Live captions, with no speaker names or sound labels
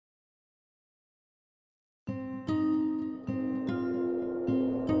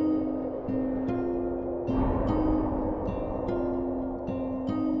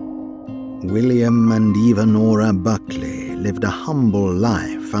William and Evanora Buckley lived a humble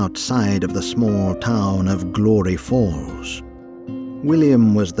life outside of the small town of Glory Falls.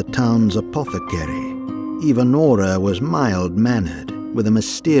 William was the town's apothecary. Evanora was mild-mannered, with a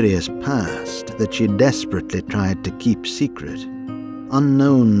mysterious past that she desperately tried to keep secret.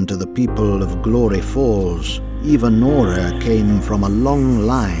 Unknown to the people of Glory Falls, Evanora came from a long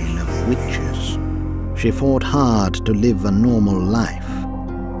line of witches. She fought hard to live a normal life.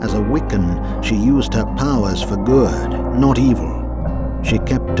 As a Wiccan, she used her powers for good, not evil. She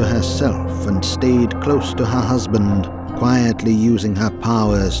kept to herself and stayed close to her husband, quietly using her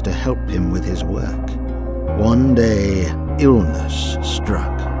powers to help him with his work. One day, illness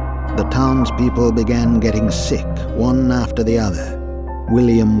struck. The townspeople began getting sick, one after the other.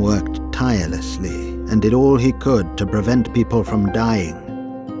 William worked tirelessly and did all he could to prevent people from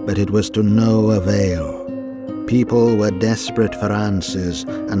dying, but it was to no avail. People were desperate for answers,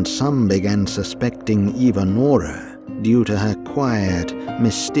 and some began suspecting Evanora due to her quiet,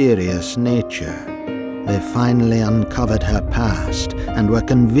 mysterious nature. They finally uncovered her past and were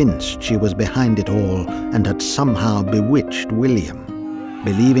convinced she was behind it all and had somehow bewitched William.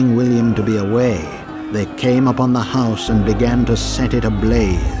 Believing William to be away, they came upon the house and began to set it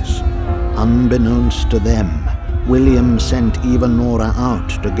ablaze. Unbeknownst to them, William sent Evanora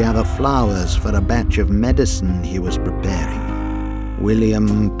out to gather flowers for a batch of medicine he was preparing.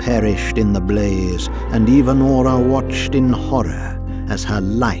 William perished in the blaze, and Evanora watched in horror as her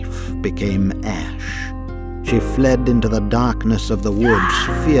life became ash. She fled into the darkness of the woods,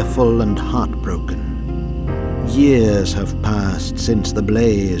 fearful and heartbroken. Years have passed since the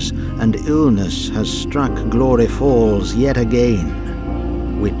blaze, and illness has struck Glory Falls yet again,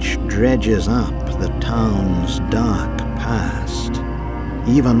 which dredges up the town's dark past.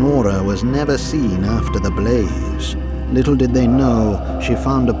 Evanora was never seen after the blaze. Little did they know she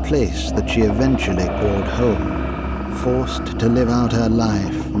found a place that she eventually called home, forced to live out her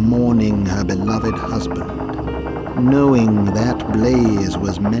life mourning her beloved husband. Knowing that blaze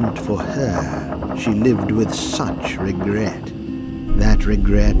was meant for her, she lived with such regret. That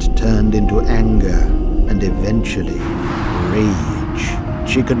regret turned into anger and eventually rage.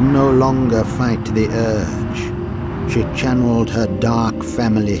 She could no longer fight the urge. She channeled her dark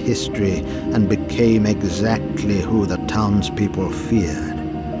family history and became exactly who the townspeople feared.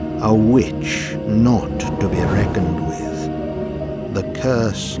 A witch not to be reckoned with. The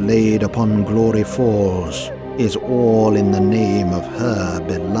curse laid upon Glory Falls is all in the name of her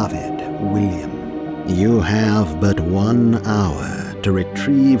beloved William. You have but 1 hour to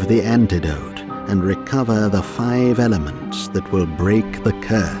retrieve the antidote and recover the 5 elements that will break the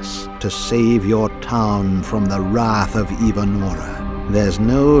curse to save your town from the wrath of Evanora. There's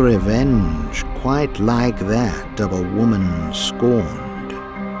no revenge quite like that of a woman scorned.